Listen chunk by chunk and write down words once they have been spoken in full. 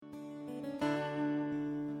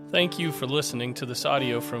Thank you for listening to this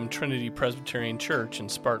audio from Trinity Presbyterian Church in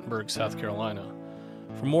Spartanburg, South Carolina.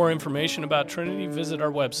 For more information about Trinity, visit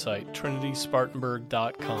our website,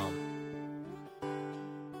 trinityspartanburg.com.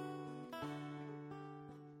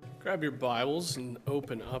 Grab your Bibles and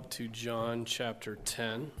open up to John chapter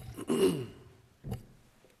 10.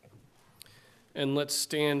 And let's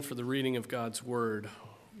stand for the reading of God's Word.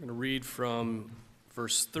 I'm going to read from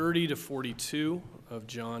verse 30 to 42 of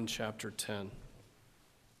John chapter 10.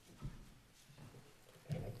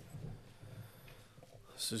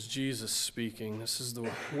 This is Jesus speaking. This is the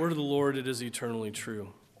word of the Lord. It is eternally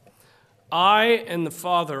true. I and the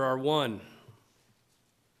Father are one.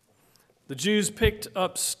 The Jews picked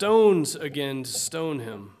up stones again to stone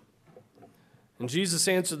him. And Jesus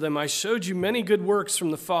answered them, I showed you many good works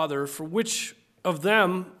from the Father. For which of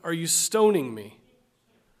them are you stoning me?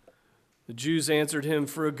 The Jews answered him,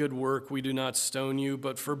 for a good work we do not stone you,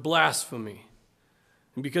 but for blasphemy.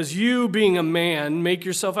 And because you, being a man, make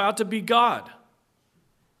yourself out to be God.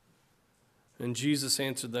 And Jesus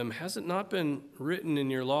answered them, has it not been written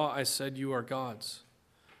in your law, I said you are gods?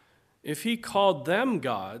 If he called them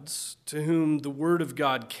gods, to whom the word of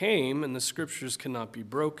God came, and the scriptures cannot be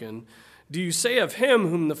broken, do you say of him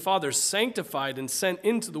whom the Father sanctified and sent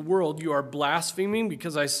into the world, you are blaspheming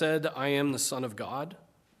because I said I am the Son of God?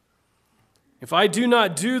 If I do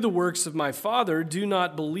not do the works of my Father, do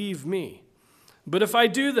not believe me. But if I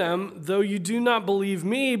do them, though you do not believe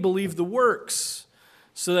me, believe the works,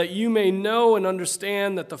 so that you may know and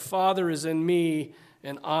understand that the Father is in me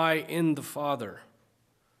and I in the Father.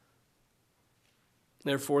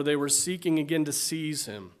 Therefore they were seeking again to seize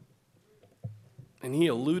him, and he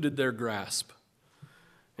eluded their grasp.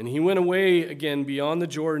 And he went away again beyond the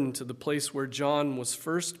Jordan to the place where John was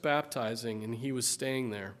first baptizing, and he was staying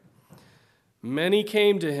there. Many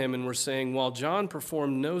came to him and were saying, while John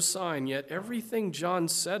performed no sign, yet everything John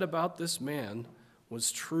said about this man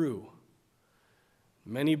was true.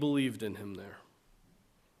 Many believed in him there.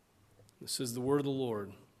 This is the word of the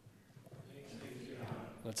Lord.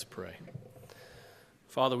 Let's pray.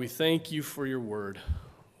 Father, we thank you for your word.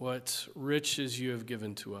 What riches you have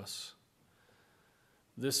given to us.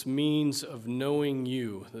 This means of knowing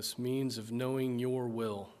you, this means of knowing your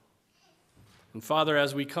will. And Father,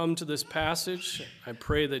 as we come to this passage, I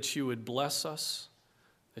pray that you would bless us,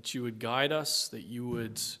 that you would guide us, that you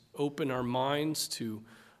would open our minds to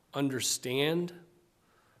understand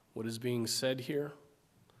what is being said here.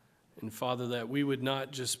 And Father, that we would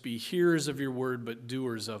not just be hearers of your word, but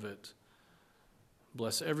doers of it.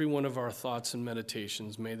 Bless every one of our thoughts and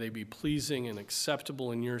meditations. May they be pleasing and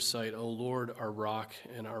acceptable in your sight, O Lord, our rock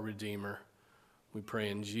and our Redeemer. We pray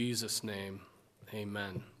in Jesus' name.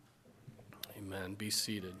 Amen. Amen. Be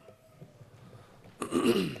seated.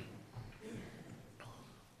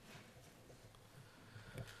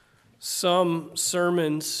 Some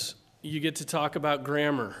sermons you get to talk about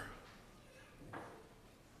grammar.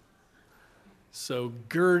 So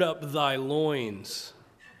gird up thy loins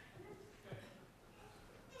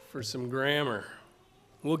for some grammar.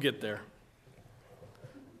 We'll get there.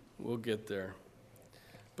 We'll get there.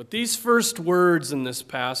 But these first words in this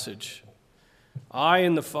passage, I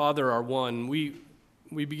and the Father are one, we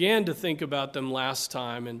began to think about them last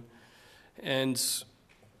time, and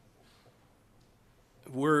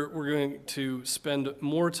we're going to spend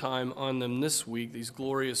more time on them this week, these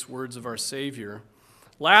glorious words of our Savior.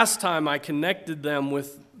 Last time I connected them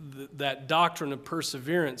with that doctrine of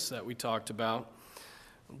perseverance that we talked about.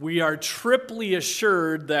 We are triply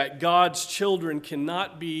assured that God's children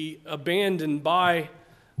cannot be abandoned by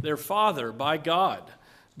their Father, by God,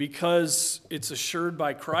 because it's assured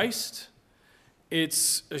by Christ,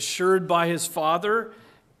 it's assured by his Father,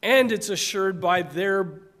 and it's assured by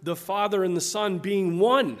the Father and the Son being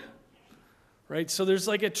one, right? So there's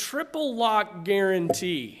like a triple lock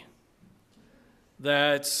guarantee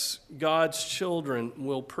that God's children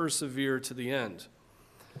will persevere to the end.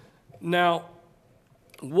 Now,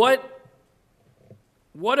 what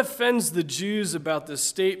offends the Jews about this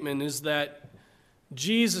statement is that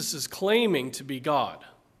Jesus is claiming to be God,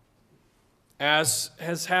 as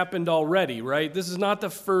has happened already, right? This is not the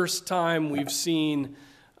first time we've seen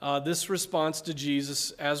this response to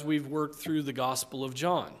Jesus as we've worked through the Gospel of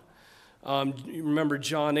John. You remember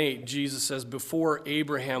John 8, Jesus says, before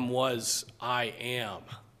Abraham was, I am.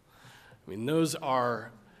 I mean, those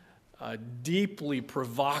are deeply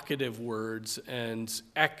provocative words and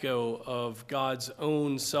echo of God's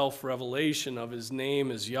own self-revelation of his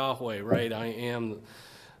name as Yahweh, right? I am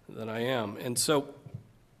that I am. And so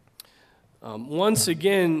once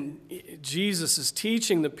again, Jesus is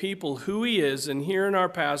teaching the people who he is, and here in our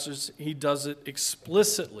passage, he does it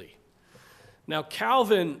explicitly. Now,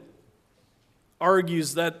 Calvin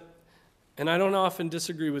argues that, and I don't often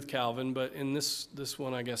disagree with Calvin, but in this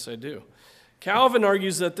one I guess I do. Calvin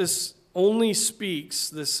argues that this only speaks,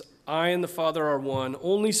 this I and the Father are one,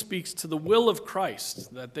 only speaks to the will of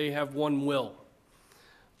Christ, that they have one will.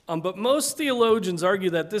 But most theologians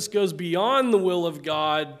argue that this goes beyond the will of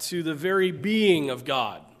God to the very being of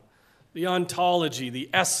God, the ontology, the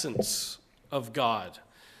essence of God.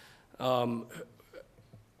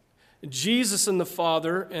 Jesus and the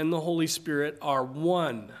Father and the Holy Spirit are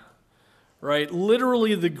one, right?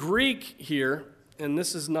 Literally, the Greek here, and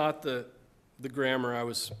this is not the grammar I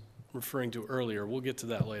was referring to earlier. We'll get to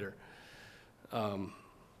that later.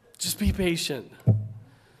 Just be patient.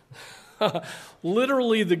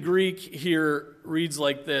 Literally, the Greek here reads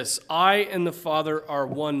like this: I and the Father are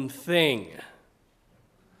one thing.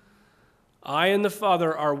 I and the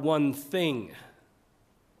Father are one thing.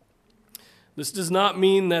 This does not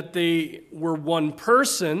mean that they were one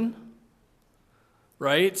person,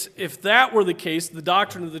 right? If that were the case, the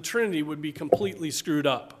doctrine of the Trinity would be completely screwed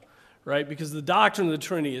up, right? Because the doctrine of the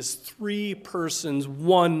Trinity is three persons,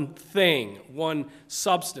 one thing, one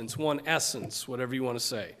substance, one essence, whatever you want to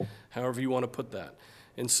say, however you want to put that.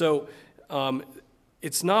 And so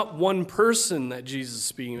it's not one person that Jesus is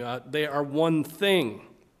speaking about. They are one thing.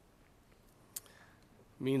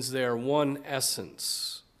 It means they are one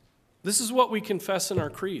essence. This is what we confess in our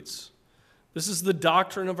creeds. This is the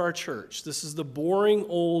doctrine of our church. This is the boring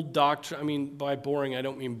old doctrine. I mean, by boring, I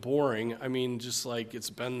don't mean boring. I mean just like it's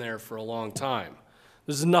been there for a long time.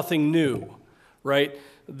 This is nothing new, right?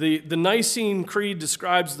 The Nicene Creed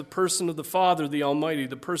describes the person of the Father, the Almighty,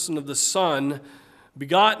 the person of the Son,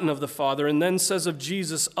 begotten of the Father, and then says of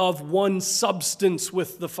Jesus, of one substance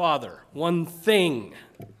with the Father, one thing.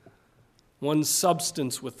 One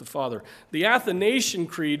substance with the Father. The Athanasian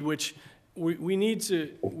Creed, which we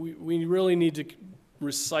really need to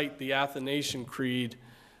recite the Athanasian Creed.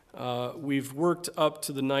 We've worked up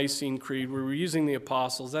to the Nicene Creed. We were using the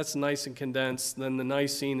Apostles. That's nice and condensed. Then the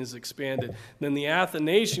Nicene is expanded. Then the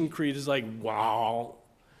Athanasian Creed is like, wow.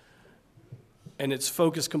 And it's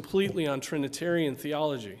focused completely on Trinitarian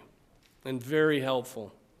theology and very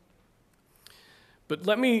helpful. But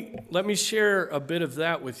let me share a bit of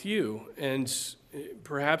that with you, and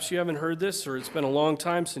perhaps you haven't heard this, or it's been a long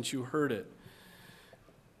time since you heard it.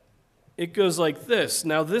 It goes like this: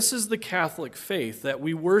 Now this is the Catholic faith, that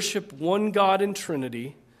we worship one God in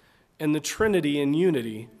Trinity, and the Trinity in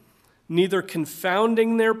unity, neither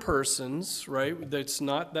confounding their persons, right? It's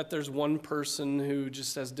not that there's one person who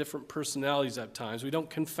just has different personalities at times. We don't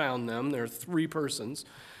confound them. There are three persons.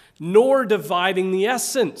 Nor dividing the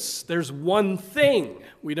essence. There's one thing.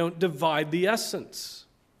 We don't divide the essence.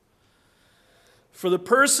 For the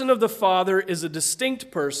person of the Father is a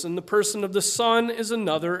distinct person, the person of the Son is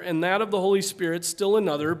another, and that of the Holy Spirit still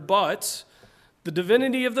another, but the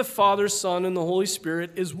divinity of the Father, Son, and the Holy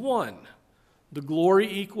Spirit is one, the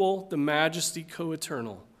glory equal, the majesty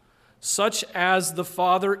co-eternal. Such as the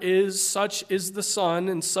Father is, such is the Son,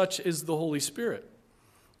 and such is the Holy Spirit.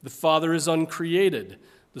 The Father is uncreated.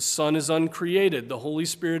 The Son is uncreated. The Holy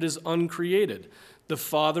Spirit is uncreated. The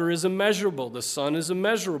Father is immeasurable. The Son is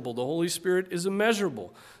immeasurable. The Holy Spirit is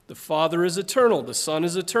immeasurable. The Father is eternal. The Son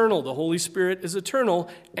is eternal. The Holy Spirit is eternal.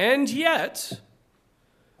 And yet,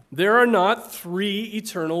 there are not three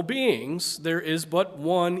eternal beings. There is but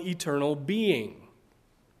one eternal being.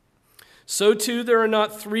 So too, there are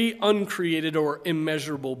not three uncreated or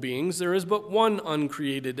immeasurable beings. There is but one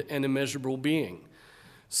uncreated and immeasurable being.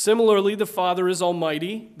 Similarly, the Father is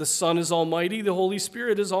almighty, the Son is almighty, the Holy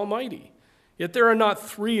Spirit is almighty. Yet there are not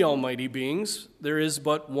three almighty beings, there is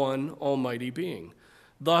but one almighty being.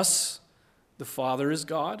 Thus, the Father is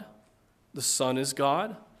God, the Son is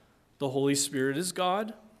God, the Holy Spirit is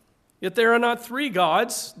God. Yet there are not three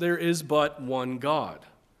gods, there is but one God.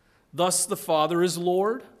 Thus, the Father is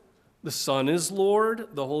Lord, the Son is Lord,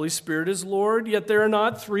 the Holy Spirit is Lord. Yet there are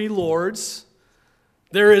not three Lords,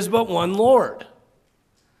 there is but one Lord.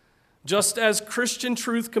 Just as Christian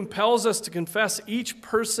truth compels us to confess each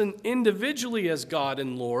person individually as God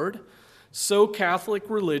and Lord, so Catholic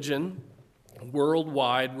religion,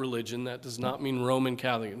 worldwide religion, that does not mean Roman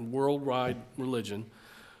Catholic, worldwide religion,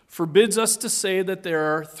 forbids us to say that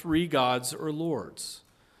there are three gods or lords.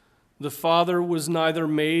 The Father was neither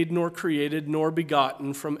made nor created nor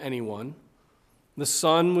begotten from anyone. The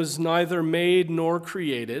Son was neither made nor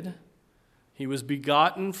created. He was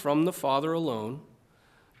begotten from the Father alone.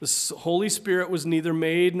 The Holy Spirit was neither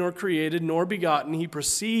made nor created nor begotten. He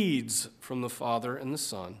proceeds from the Father and the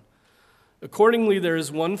Son. Accordingly, there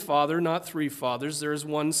is one Father, not three fathers. There is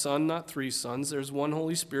one Son, not three sons. There is one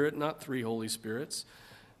Holy Spirit, not three Holy Spirits.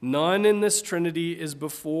 None in this Trinity is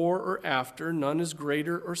before or after, none is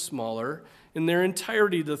greater or smaller. In their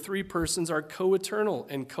entirety, the three persons are co-eternal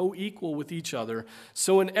and co-equal with each other.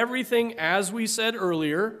 So in everything, as we said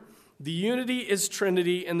earlier, the unity is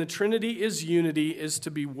Trinity and the Trinity is unity is to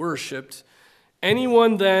be worshiped.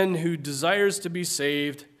 Anyone then who desires to be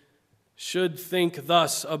saved should think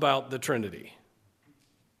thus about the Trinity.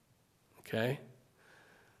 Okay?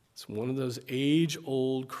 It's one of those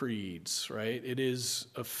age-old creeds, right? It is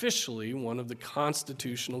officially one of the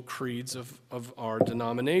constitutional creeds of our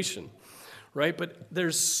denomination, right? But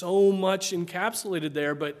there's so much encapsulated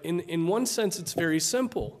there, but in one sense it's very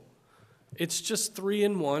simple. It's just 3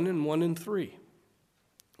 in 1 and 1 in 3.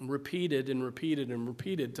 Repeated and repeated and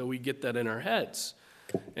repeated till we get that in our heads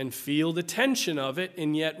and feel the tension of it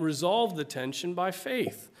and yet resolve the tension by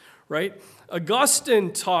faith, right?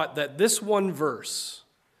 Augustine taught that this one verse,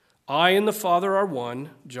 I and the Father are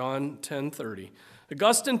one, John 10:30.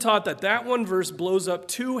 Augustine taught that one verse blows up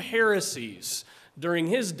 2 heresies during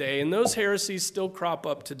his day, and those heresies still crop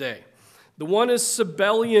up today. The one is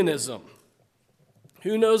Sabellianism.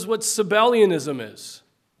 Who knows what Sabellianism is?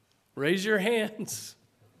 Raise your hands.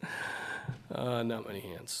 Not many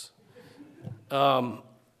hands.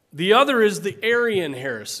 The other is the Arian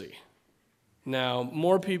heresy. Now,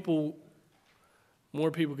 more people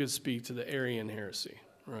could speak to the Arian heresy,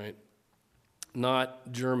 right?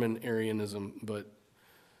 Not German Arianism, but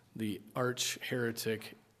the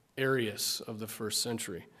arch-heretic Arius of the first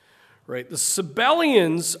century, right? The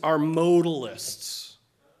Sabellians are modalists,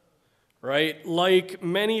 right? Like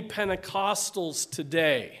many Pentecostals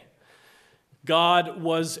today, God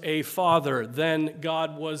was a Father, then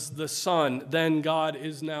God was the Son, then God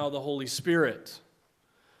is now the Holy Spirit,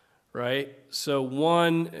 right? So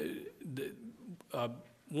one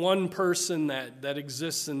person that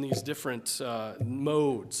exists in these different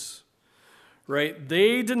modes, right?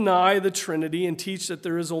 They deny the Trinity and teach that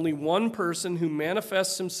there is only one person who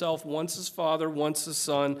manifests himself once as Father, once as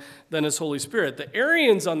Son, then as Holy Spirit. The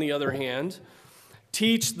Arians, on the other hand,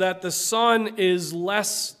 teach that the Son is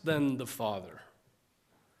less than the Father.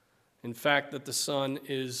 In fact, that the Son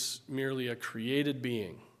is merely a created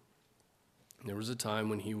being. There was a time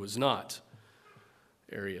when he was not,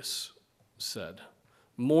 Arius said.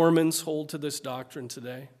 Mormons hold to this doctrine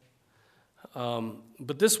today.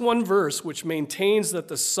 But this one verse, which maintains that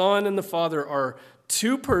the Son and the Father are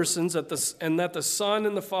 2 persons and that the Son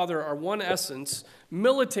and the Father are one essence,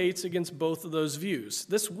 militates against both of those views.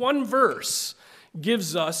 This one verse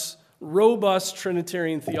gives us robust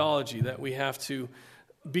Trinitarian theology that we have to,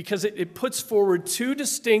 because it puts forward 2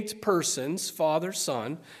 distinct persons, Father,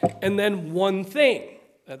 Son, and then one thing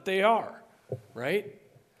that they are, right?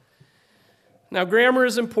 Now, grammar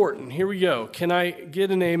is important. Here we go. Can I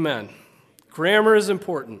get an amen? Grammar is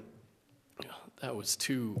important. That was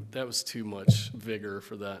too much vigor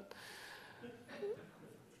for that.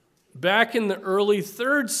 Back in the early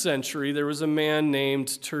 3rd century, there was a man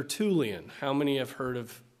named Tertullian. How many have heard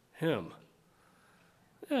of him?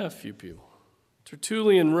 Yeah, a few people.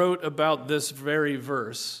 Tertullian wrote about this very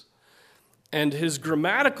verse, and his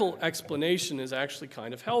grammatical explanation is actually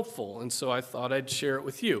kind of helpful, and so I thought I'd share it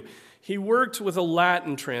with you. He worked with a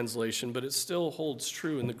Latin translation, but it still holds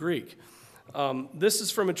true in the Greek. This is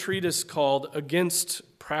from a treatise called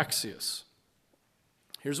Against Praxeas.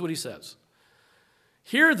 Here's what he says.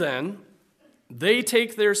 Here then, they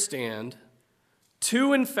take their stand,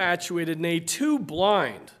 2 infatuated, nay, 2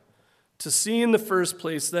 blind, to see in the first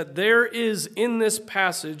place that there is in this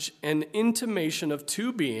passage an intimation of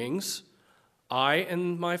 2 beings, I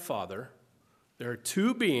and my Father. There are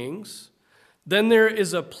 2 beings. Then there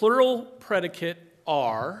is a plural predicate,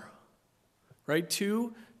 are, right?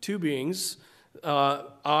 Two beings.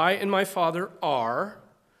 I and my Father are,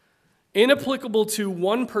 inapplicable to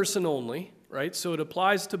one person only, right? So it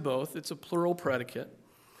applies to both. It's a plural predicate.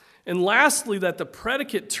 And lastly, that the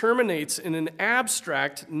predicate terminates in an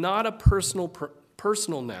abstract, not a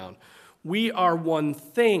personal noun. We are one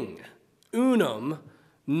thing, unum,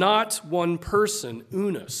 not one person,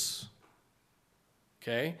 unus.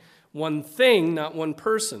 Okay? One thing, not one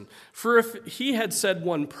person. For if he had said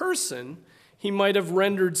one person, he might have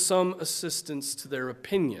rendered some assistance to their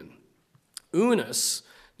opinion. Unus,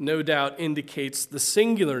 no doubt, indicates the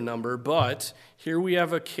singular number, but here we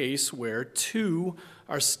have a case where 2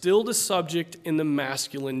 are still the subject in the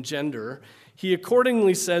masculine gender. He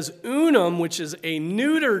accordingly says unum, which is a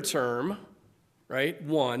neuter term, right?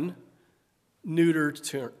 One, neuter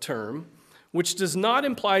term, which does not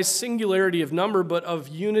imply singularity of number, but of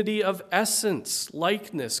unity of essence,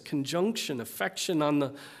 likeness, conjunction, affection on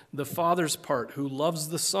the Father's part, who loves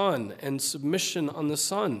the Son, and submission on the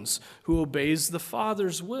Son's, who obeys the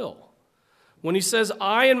Father's will. When he says,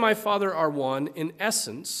 I and my Father are one, in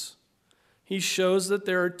essence, he shows that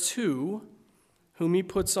there are two whom he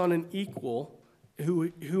puts on an equal,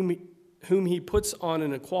 whom he puts on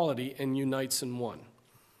an equality and unites in one.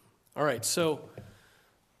 All right, so,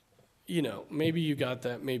 maybe you got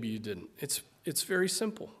that, maybe you didn't. It's very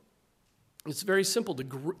simple. It's very simple.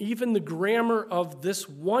 Even the grammar of this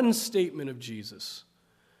one statement of Jesus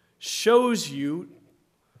shows you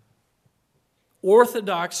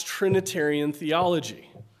Orthodox Trinitarian theology,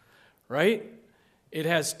 right? It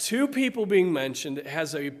has two people being mentioned. It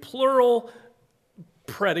has a plural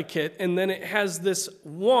predicate, and then it has this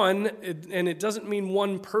one, and it doesn't mean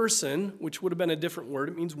one person, which would have been a different word.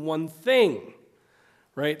 It means one thing,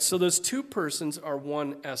 right? So those two persons are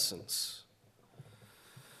one essence.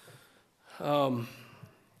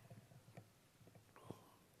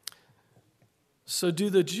 So do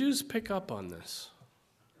the Jews pick up on this?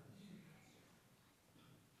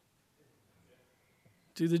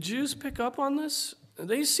 Do the Jews pick up on this?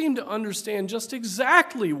 They seem to understand just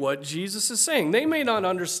exactly what Jesus is saying. They may not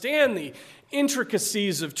understand the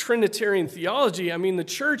intricacies of Trinitarian theology. I mean, the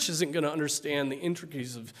church isn't going to understand the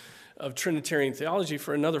intricacies of Trinitarian theology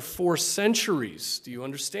for another 4 centuries. Do you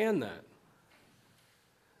understand that?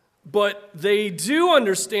 But they do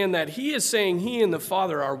understand that he is saying he and the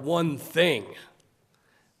Father are one thing.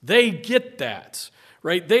 They get that,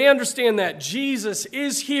 right? They understand that Jesus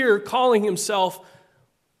is here calling himself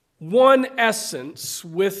one essence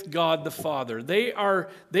with God the Father. They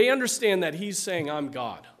understand that he's saying, I'm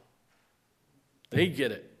God. They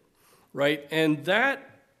get it, right? And that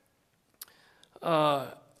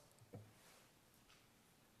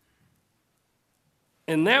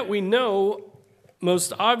we know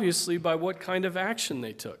most obviously by what kind of action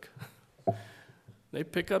they took. They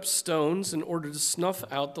pick up stones in order to snuff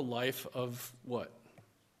out the life of what?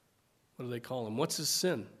 What do they call him? What's his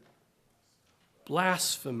sin?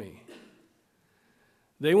 Blasphemy.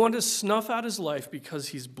 They want to snuff out his life because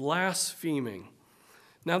he's blaspheming.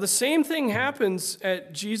 Now, the same thing happens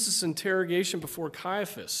at Jesus' interrogation before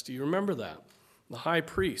Caiaphas. Do you remember that? The high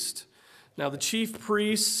priest. Now, the chief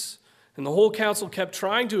priests and the whole council kept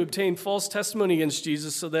trying to obtain false testimony against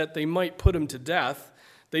Jesus so that they might put him to death.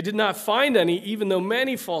 They did not find any, even though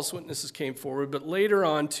many false witnesses came forward, but later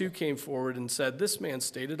on 2 came forward and said, this man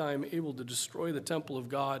stated, I am able to destroy the temple of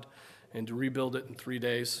God and to rebuild it in 3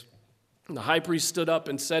 days. And the high priest stood up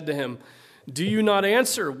and said to him, do you not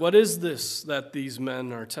answer? What is this that these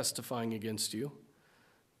men are testifying against you?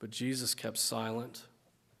 But Jesus kept silent.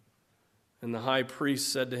 And the high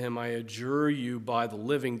priest said to him, I adjure you by the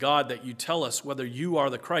living God that you tell us whether you are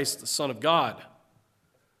the Christ, the Son of God.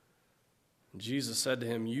 And Jesus said to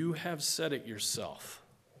him, you have said it yourself.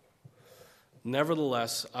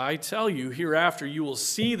 Nevertheless, I tell you, hereafter you will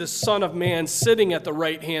see the Son of Man sitting at the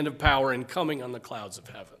right hand of power and coming on the clouds of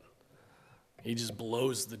heaven. He just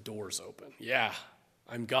blows the doors open. Yeah,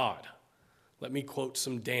 I'm God. Let me quote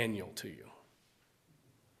some Daniel to you.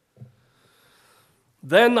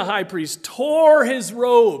 Then the high priest tore his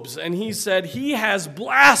robes, and he said, he has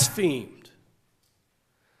blasphemed.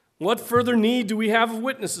 What further need do we have of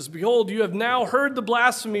witnesses? Behold, you have now heard the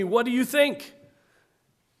blasphemy. What do you think?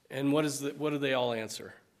 And what do they all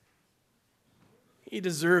answer? He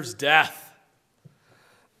deserves death.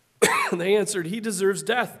 They answered, he deserves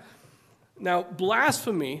death. Now,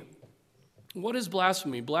 blasphemy, what is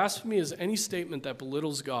blasphemy? Blasphemy is any statement that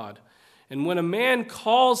belittles God. And when a man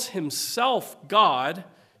calls himself God,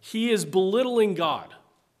 he is belittling God,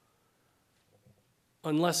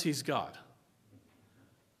 unless he's God.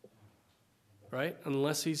 Right?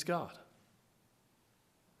 Unless he's God.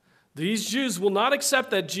 These Jews will not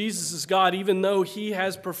accept that Jesus is God, even though he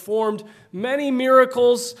has performed many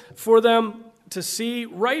miracles for them to see.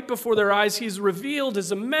 Right before their eyes, he's revealed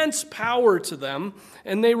his immense power to them,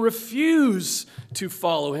 and they refuse to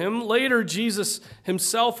follow him. Later, Jesus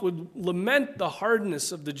himself would lament the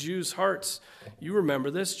hardness of the Jews' hearts. You remember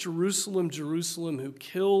this, Jerusalem, Jerusalem, who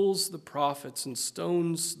kills the prophets and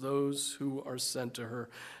stones those who are sent to her.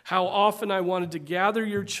 How often I wanted to gather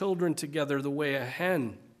your children together the way a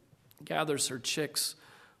hen gathers her chicks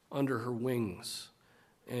under her wings,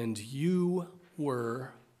 and you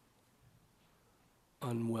were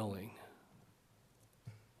unwilling.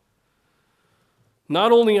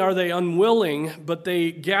 Not only are they unwilling, but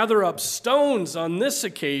they gather up stones on this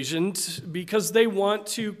occasion because they want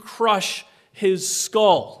to crush his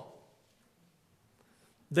skull.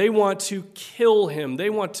 They want to kill him. They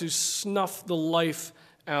want to snuff the life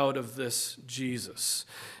out of this Jesus.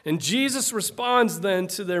 And Jesus responds then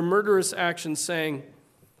to their murderous action saying,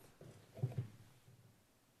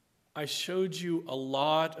 I showed you a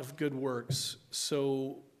lot of good works,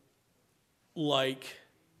 so which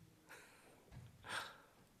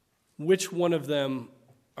one of them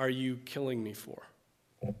are you killing me for?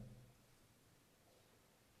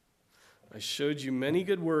 I showed you many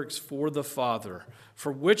good works for the Father.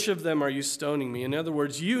 For which of them are you stoning me? In other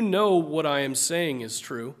words, you know what I am saying is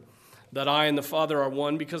true, that I and the Father are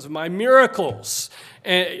one because of my miracles.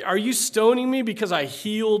 And are you stoning me because I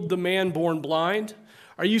healed the man born blind?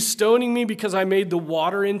 Are you stoning me because I made the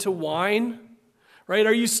water into wine? Right?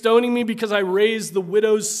 Are you stoning me because I raised the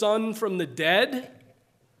widow's son from the dead?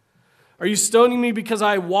 Are you stoning me because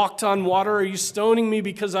I walked on water? Are you stoning me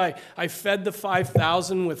because I fed the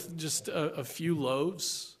 5,000 with just a few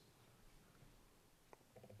loaves?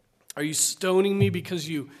 Are you stoning me because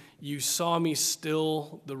you saw me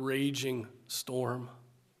still the raging storm?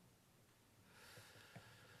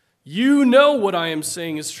 You know what I am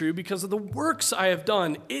saying is true because of the works I have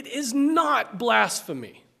done. It is not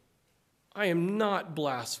blasphemy. I am not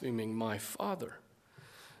blaspheming my Father.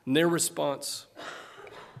 And their response,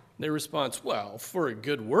 well, for a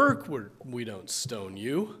good work, we don't stone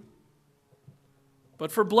you.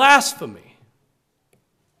 But for blasphemy.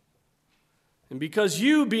 And because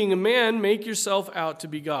you, being a man, make yourself out to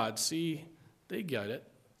be God. See, they get it.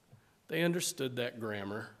 They understood that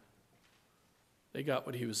grammar. They got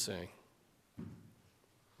what he was saying.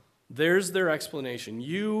 There's their explanation.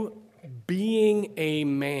 You, being a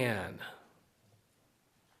man,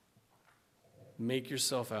 make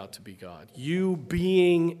yourself out to be God. You,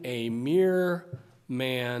 being a mere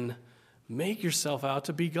man, make yourself out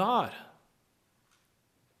to be God.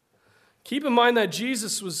 Keep in mind that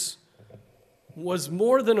Jesus was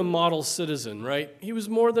more than a model citizen, right? He was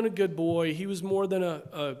more than a good boy. He was more than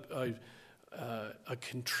a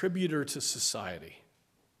contributor to society,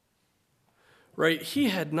 right? He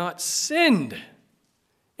had not sinned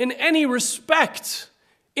in any respect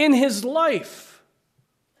in his life,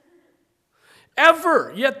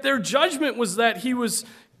 ever. Yet their judgment was that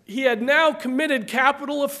he had now committed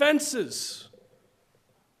capital offenses.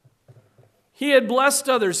 He had blessed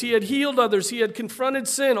others, he had healed others, he had confronted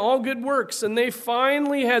sin, all good works, and they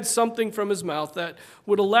finally had something from his mouth that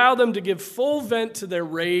would allow them to give full vent to their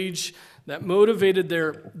rage that motivated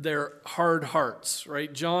their hard hearts,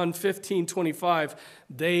 right? John 15:25,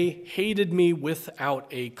 they hated me without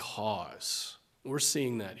a cause. We're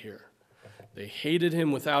seeing that here. They hated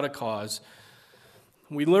him without a cause.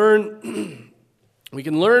 We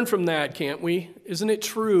can learn from that, can't we? Isn't it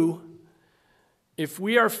true? If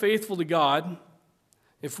we are faithful to God,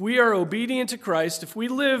 if we are obedient to Christ, if we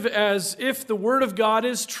live as if the Word of God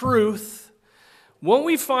is truth, won't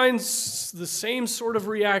we find the same sort of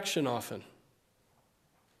reaction often?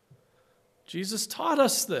 Jesus taught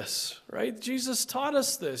us this, right? Jesus taught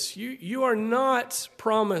us this. You are not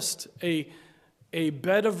promised a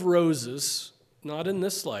bed of roses, not in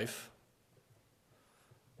this life.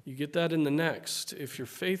 You get that in the next if you're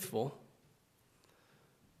faithful.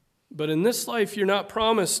 But in this life, you're not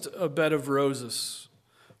promised a bed of roses.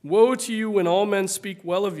 Woe to you when all men speak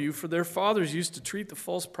well of you, for their fathers used to treat the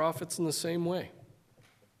false prophets in the same way.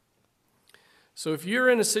 So if you're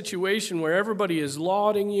in a situation where everybody is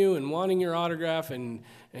lauding you and wanting your autograph and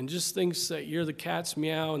just thinks that you're the cat's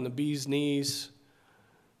meow and the bee's knees,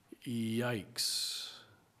 yikes.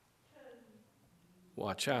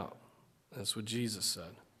 Watch out. That's what Jesus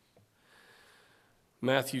said.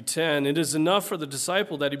 Matthew 10, it is enough for the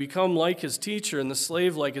disciple that he become like his teacher and the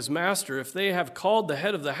slave like his master. If they have called the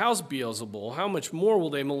head of the house Beelzebul, how much more will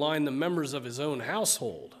they malign the members of his own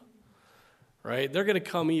household? Right? They're going to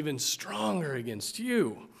come even stronger against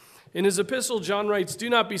you. In his epistle, John writes, do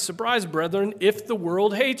not be surprised, brethren, if the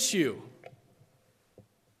world hates you.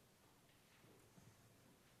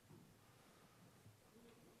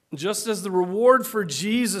 Just as the reward for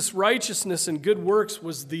Jesus' righteousness and good works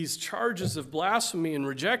was these charges of blasphemy and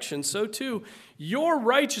rejection, so too, your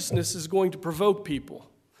righteousness is going to provoke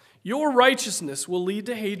people. Your righteousness will lead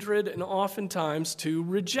to hatred and oftentimes to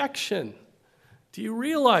rejection. Do you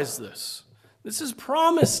realize this? This is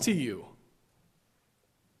promised to you.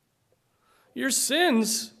 Your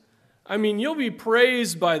sins, you'll be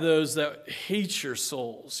praised by those that hate your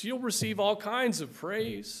souls. You'll receive all kinds of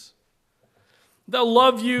praise. They'll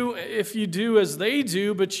love you if you do as they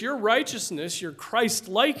do, but your righteousness, your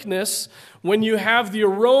Christ-likeness, when you have the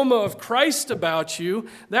aroma of Christ about you,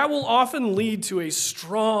 that will often lead to a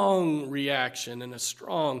strong reaction and a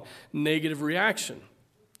strong negative reaction.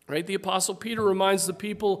 Right? The Apostle Peter reminds the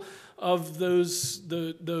people of those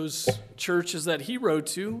churches that he wrote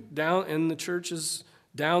to, down in the churches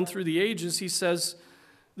down through the ages. He says,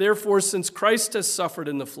 therefore, since Christ has suffered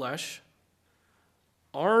in the flesh,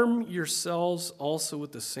 arm yourselves also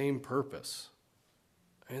with the same purpose.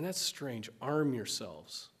 I mean, that's strange. Arm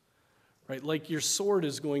yourselves. Right? Like your sword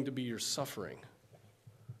is going to be your suffering.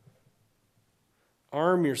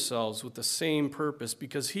 Arm yourselves with the same purpose,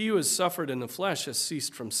 because he who has suffered in the flesh has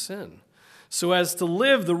ceased from sin, so as to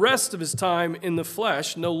live the rest of his time in the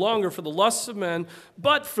flesh, no longer for the lusts of men,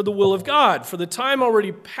 but for the will of God. For the time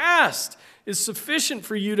already past is sufficient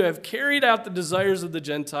for you to have carried out the desires of the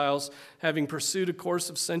Gentiles, having pursued a course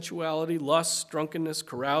of sensuality, lust, drunkenness,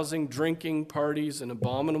 carousing, drinking, parties, and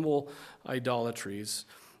abominable idolatries.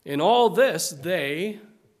 In all this, they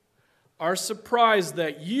are surprised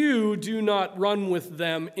that you do not run with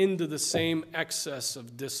them into the same excess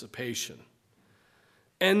of dissipation.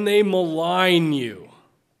 And they malign you.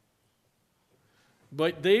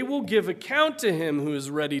 But they will give account to him who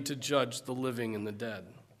is ready to judge the living and the dead.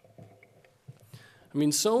 I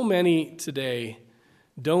mean, so many today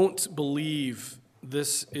don't believe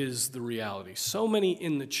this is the reality. So many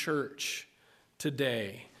in the church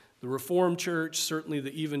today, the Reformed Church, certainly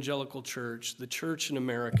the Evangelical Church, the church in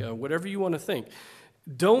America, whatever you want to think,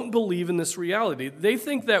 don't believe in this reality. They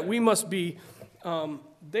think that we must be,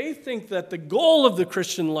 they think that the goal of the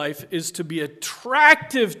Christian life is to be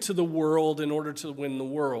attractive to the world in order to win the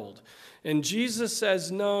world. And Jesus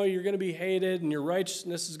says, no, you're going to be hated, and your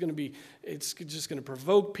righteousness is going to be, it's just going to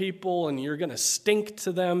provoke people, and you're going to stink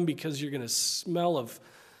to them because you're going to smell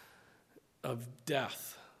of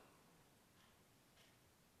death.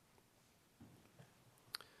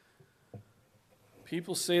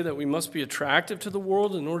 People say that we must be attractive to the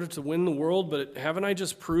world in order to win the world, but haven't I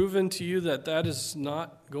just proven to you that that is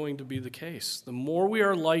not going to be the case? The more we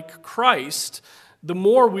are like Christ, the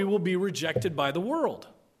more we will be rejected by the world.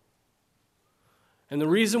 And the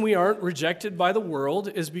reason we aren't rejected by the world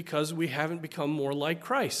is because we haven't become more like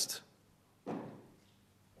Christ.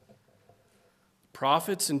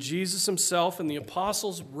 Prophets and Jesus himself and the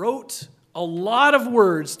apostles wrote a lot of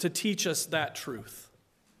words to teach us that truth.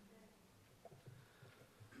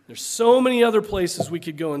 There's so many other places we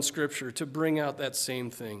could go in Scripture to bring out that same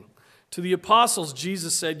thing. To the apostles,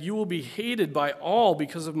 Jesus said, "You will be hated by all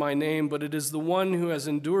because of my name, but it is the one who has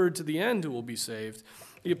endured to the end who will be saved."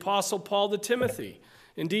 The apostle Paul to Timothy,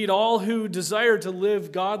 "Indeed, all who desire to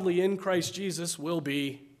live godly in Christ Jesus will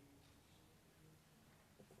be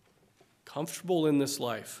comfortable in this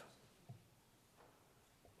life.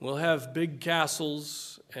 We'll have big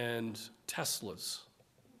castles and Teslas.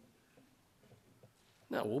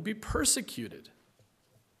 No, we'll be persecuted.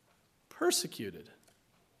 Persecuted."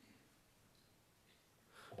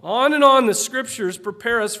 On and on, the Scriptures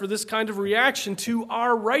prepare us for this kind of reaction to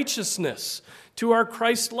our righteousness, to our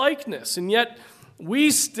Christ-likeness, and yet we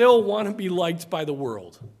still want to be liked by the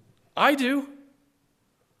world. I do.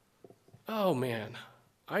 Oh man,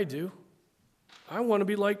 I do. I want to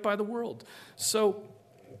be liked by the world. So,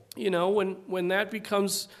 when that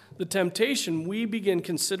becomes the temptation, we begin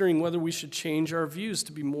considering whether we should change our views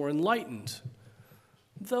to be more enlightened,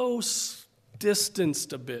 though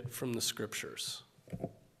distanced a bit from the Scriptures.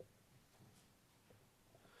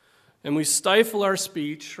 And we stifle our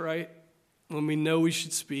speech, right, when we know we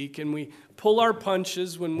should speak, and we pull our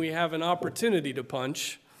punches when we have an opportunity to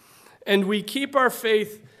punch, and we keep our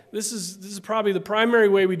faith. This is probably the primary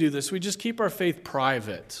way we do this. We just keep our faith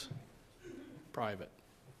private. Private.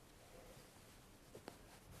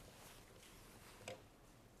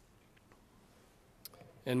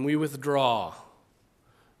 And we withdraw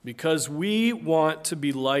because we want to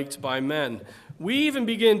be liked by men. We even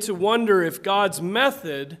begin to wonder if God's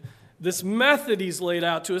method, this method he's laid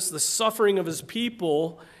out to us, the suffering of his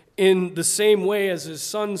people in the same way as his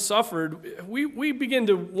son suffered, we begin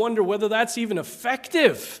to wonder whether that's even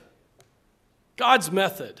effective. God's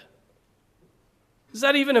method. Is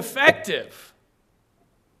that even effective?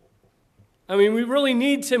 I mean, we really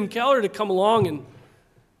need Tim Keller to come along and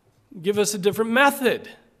give us a different method.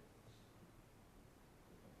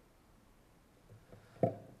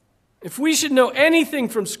 If we should know anything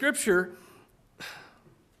from Scripture,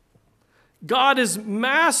 God is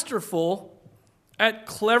masterful at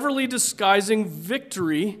cleverly disguising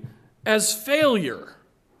victory as failure.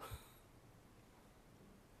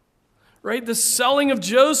 Right? The selling of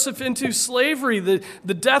Joseph into slavery, the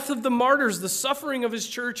death of the martyrs, the suffering of his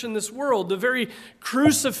church in this world, the very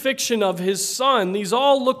crucifixion of his son, these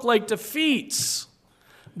all look like defeats.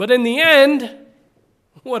 But in the end,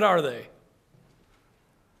 what are they?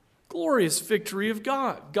 Glorious victory of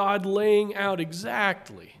God. God laying out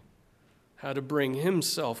exactly how to bring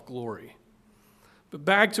himself glory. But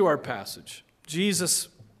back to our passage. Jesus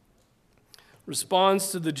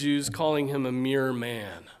responds to the Jews calling him a mere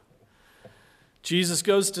man. Jesus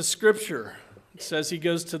goes to Scripture says he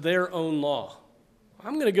goes to their own law.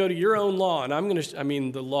 I'm going to go to your own law,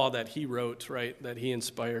 and the law that he wrote, right, that he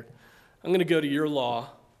inspired. I'm going to go to your law.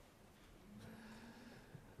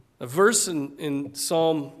 A verse in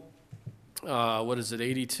Psalm,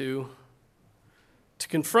 82? To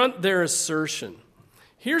confront their assertion.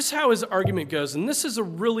 Here's how his argument goes, and this is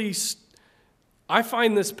I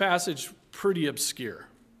find this passage pretty obscure.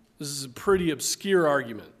 This is a pretty obscure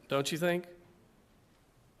argument, don't you think?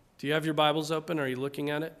 Do you have your Bibles open? Are you looking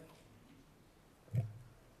at it?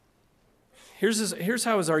 Here's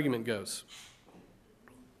how his argument goes.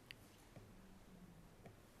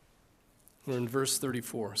 We're in verse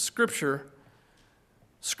 34. Scripture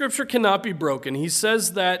cannot be broken. He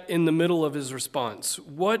says that in the middle of his response.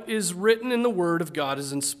 What is written in the Word of God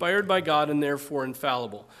is inspired by God and therefore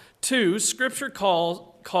infallible. 2, Scripture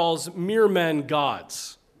calls mere men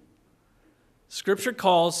gods. Scripture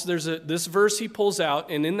calls, this verse he pulls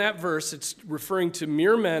out, and in that verse it's referring to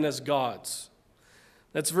mere men as gods.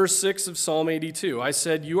 That's verse 6 of Psalm 82. I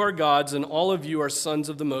said, you are gods, and all of you are sons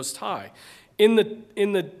of the Most High. In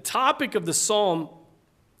the topic of the psalm,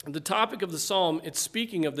 it's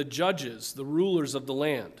speaking of the judges, the rulers of the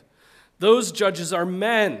land. Those judges are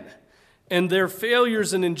men, and their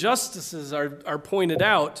failures and injustices are pointed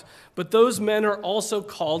out, but those men are also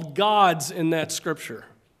called gods in that scripture.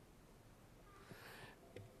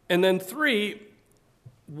 And then 3,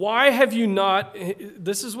 why have you not,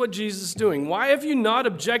 this is what Jesus is doing, why have you not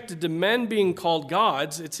objected to men being called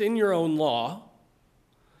gods? It's in your own law.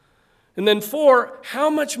 And then 4, how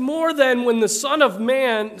much more then when the Son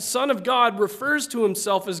of God refers to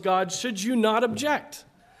himself as God, should you not object?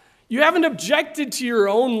 You haven't objected to your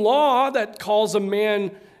own law that calls a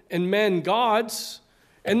man and men gods.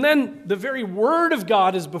 And then the very word of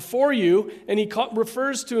God is before you, and he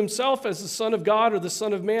refers to himself as the Son of God or the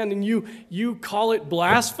Son of Man, and you call it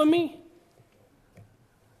blasphemy?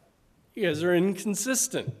 You guys are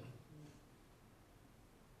inconsistent.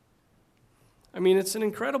 I mean, it's an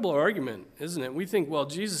incredible argument, isn't it? We think, well,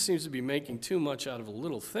 Jesus seems to be making too much out of a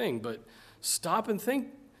little thing, but stop and think.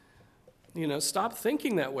 Stop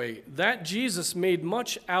thinking that way. That Jesus made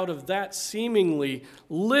much out of that seemingly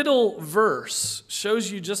little verse shows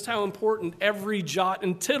you just how important every jot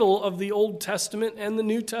and tittle of the Old Testament and the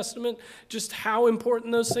New Testament, just how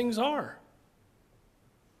important those things are.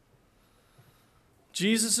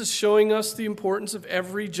 Jesus is showing us the importance of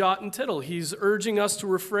every jot and tittle. He's urging us to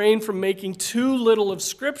refrain from making too little of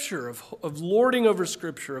Scripture, of lording over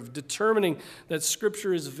Scripture, of determining that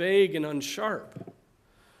Scripture is vague and unsharp.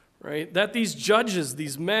 Right? That these judges,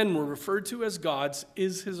 these men were referred to as gods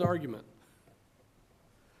is his argument.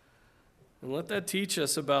 And let that teach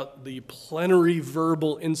us about the plenary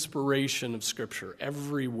verbal inspiration of Scripture.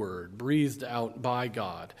 Every word breathed out by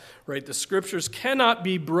God. Right? The Scriptures cannot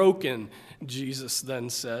be broken, Jesus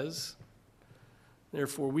then says.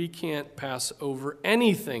 Therefore, we can't pass over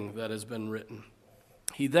anything that has been written.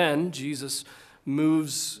 Jesus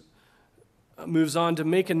moves on to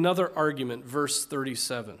make another argument, verse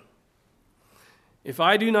 37. If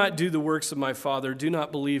I do not do the works of my Father, do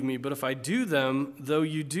not believe me. But if I do them, though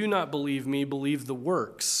you do not believe me, believe the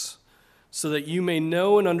works, so that you may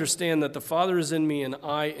know and understand that the Father is in me and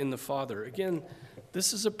I in the Father. Again,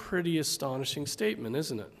 this is a pretty astonishing statement,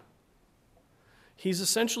 isn't it? He's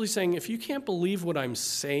essentially saying, if you can't believe what I'm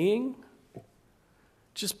saying,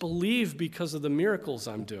 just believe because of the miracles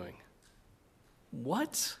I'm doing.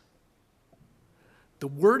 What? The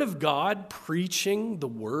Word of God preaching the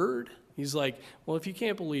Word? He's like, well, if you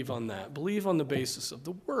can't believe on that, believe on the basis of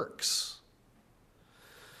the works.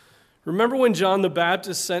 Remember when John the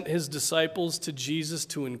Baptist sent his disciples to Jesus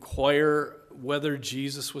to inquire whether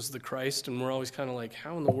Jesus was the Christ? And we're always kind of like,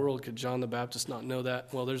 how in the world could John the Baptist not know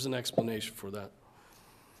that? Well, there's an explanation for that.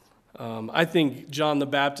 I think John the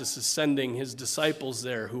Baptist is sending his disciples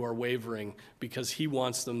there who are wavering because he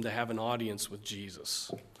wants them to have an audience with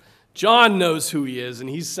Jesus. John knows who he is, and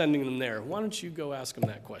he's sending them there. Why don't you go ask him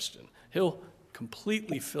that question? He'll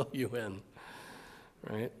completely fill you in,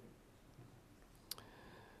 right?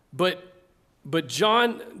 But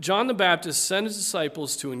John the Baptist sent his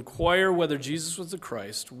disciples to inquire whether Jesus was the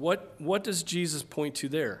Christ. What does Jesus point to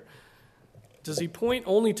there? Does he point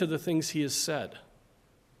only to the things he has said?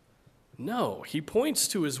 No, he points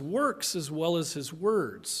to his works as well as his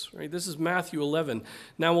words. Right? This is Matthew 11.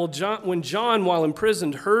 Now, when John, while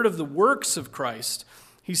imprisoned, heard of the works of Christ,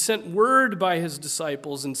 he sent word by his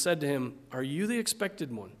disciples and said to him, "Are you the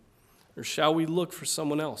expected one, or shall we look for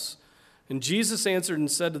someone else?" And Jesus answered and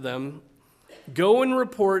said to them, "Go and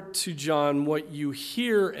report to John what you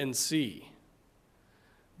hear and see.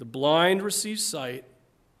 The blind receive sight,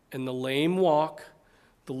 and the lame walk.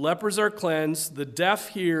 The the lepers are cleansed, the deaf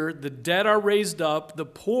hear, the dead are raised up, the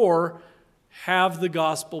poor have the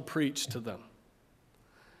gospel preached to them.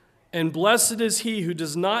 And blessed is he who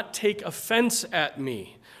does not take offense at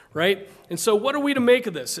me, right? And so what are we to make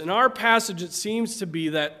of this? In our passage, it seems to be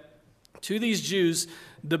that to these Jews,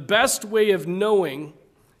 the best way of knowing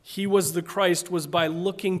he was the Christ was by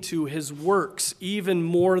looking to his works, even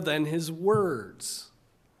more than his words.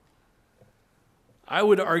 I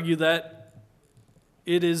would argue that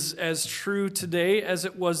it is as true today as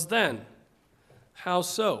it was then. How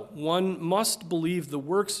so? One must believe the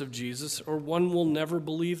works of Jesus, or one will never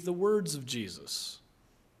believe the words of Jesus.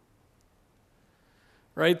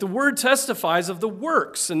 Right? The word testifies of the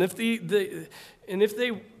works, and if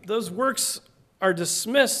those works are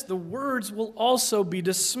dismissed, the words will also be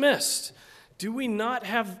dismissed. Do we not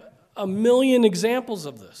have a million examples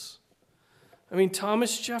of this? I mean,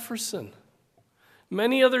 Thomas Jefferson,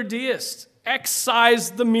 many other deists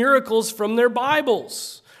excised the miracles from their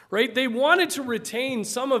Bibles, right? They wanted to retain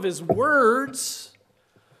some of his words,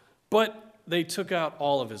 but they took out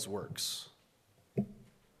all of his works.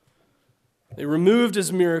 They removed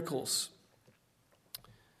his miracles.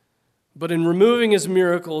 But in removing his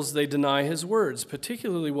miracles, they deny his words,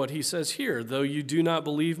 particularly what he says here. Though you do not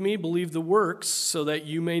believe me, believe the works, so that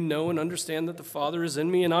you may know and understand that the Father is in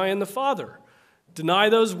me and I in the Father. Deny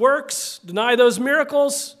those works, deny those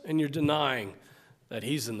miracles, and you're denying that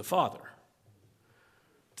he's in the Father.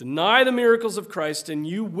 Deny the miracles of Christ, and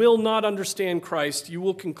you will not understand Christ. You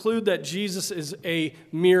will conclude that Jesus is a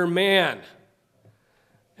mere man.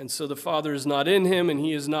 And so the Father is not in him, and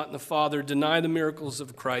he is not in the Father. Deny the miracles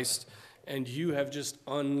of Christ, and you have just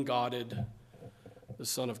ungodded the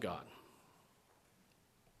Son of God.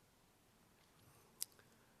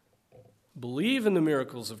 Believe in the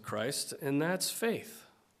miracles of Christ, and that's faith.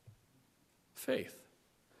 Faith.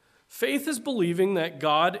 Faith is believing that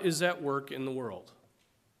God is at work in the world.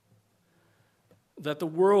 That the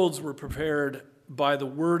worlds were prepared by the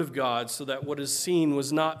word of God so that what is seen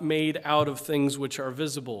was not made out of things which are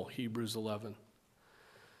visible, Hebrews 11.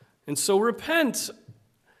 And so repent.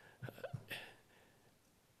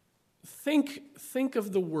 Think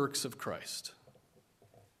of the works of Christ.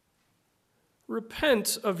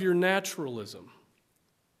 Repent of your naturalism.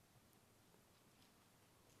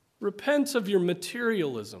 Repent of your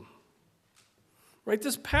materialism. Right?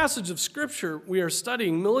 This passage of Scripture we are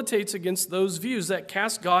studying militates against those views that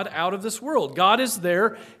cast God out of this world. God is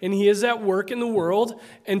there, and he is at work in the world,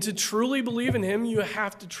 and to truly believe in him, you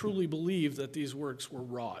have to truly believe that these works were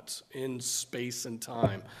wrought in space and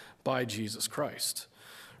time by Jesus Christ.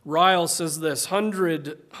 Ryle says this,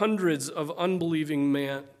 hundreds of unbelieving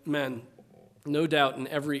men, no doubt in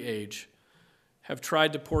every age, have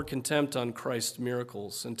tried to pour contempt on Christ's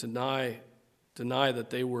miracles and deny that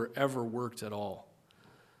they were ever worked at all.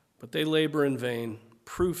 But they labor in vain.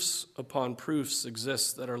 Proofs upon proofs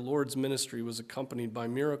exist that our Lord's ministry was accompanied by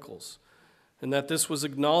miracles, and that this was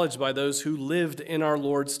acknowledged by those who lived in our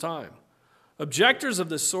Lord's time. Objectors of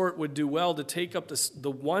this sort would do well to take up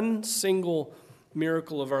the one single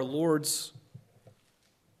miracle of our Lord's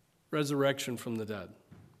resurrection from the dead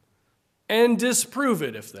and disprove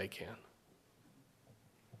it if they can.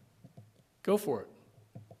 Go for it.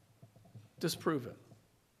 Disprove it.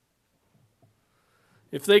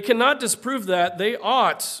 If they cannot disprove that, they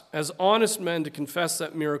ought, as honest men, to confess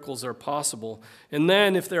that miracles are possible. And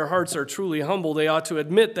then, if their hearts are truly humble, they ought to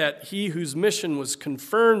admit that he whose mission was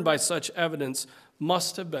confirmed by such evidence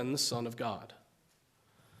must have been the Son of God.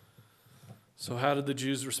 So how did the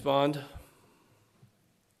Jews respond?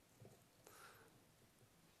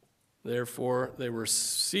 Therefore, they were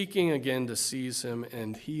seeking again to seize him,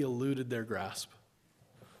 and he eluded their grasp.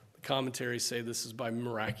 The commentaries say this is by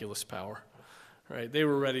miraculous power. Right? They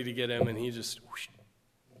were ready to get him, and he just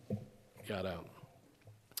got out.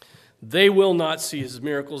 They will not see his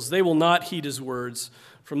miracles. They will not heed his words.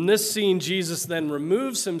 From this scene, Jesus then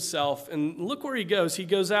removes himself, and look where he goes. He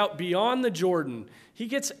goes out beyond the Jordan. He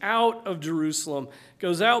gets out of Jerusalem,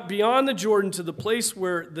 goes out beyond the Jordan to the place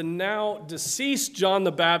where the now deceased John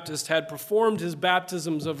the Baptist had performed his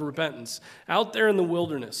baptisms of repentance, out there in the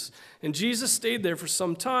wilderness. And Jesus stayed there for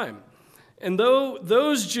some time. And though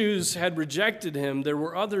those Jews had rejected him, there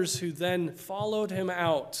were others who then followed him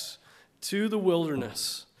out to the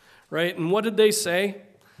wilderness, right? And what did they say?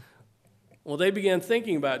 Well, they began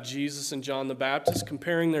thinking about Jesus and John the Baptist,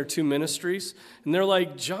 comparing their two ministries. And they're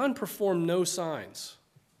like, John performed no signs.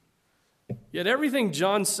 Yet everything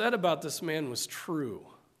John said about this man was true.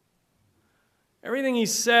 Everything he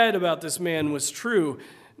said about this man was true.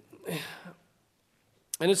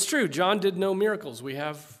 And it's true, John did no miracles. We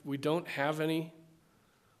don't have any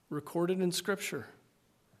recorded in Scripture.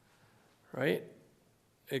 right?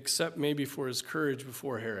 Except maybe for his courage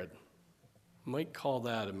before Herod. Might call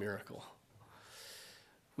that a miracle.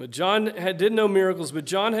 But John did no miracles, but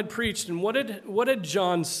John had preached. And what did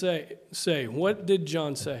John say? What did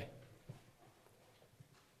John say?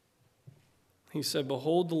 He said,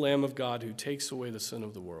 "Behold the Lamb of God who takes away the sin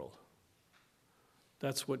of the world."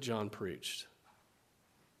 That's what John preached.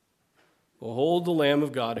 Behold the Lamb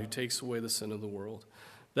of God who takes away the sin of the world.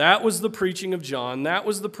 That was the preaching of John. That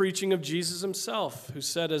was the preaching of Jesus himself, who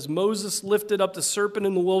said, "As Moses lifted up the serpent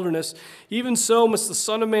in the wilderness, even so must the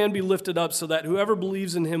Son of Man be lifted up, so that whoever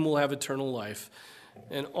believes in him will have eternal life."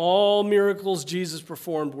 And all miracles Jesus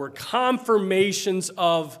performed were confirmations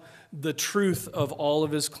of the truth of all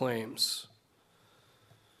of his claims.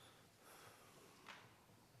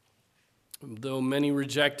 Though many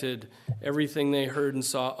rejected everything they heard and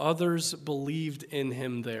saw, others believed in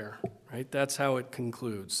him there. Right? That's how it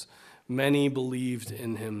concludes. Many believed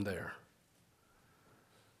in him there.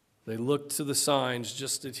 They looked to the signs,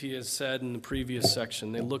 just as he has said in the previous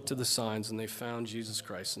section. They looked to the signs and they found Jesus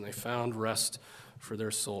Christ and they found rest for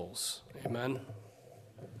their souls. Amen.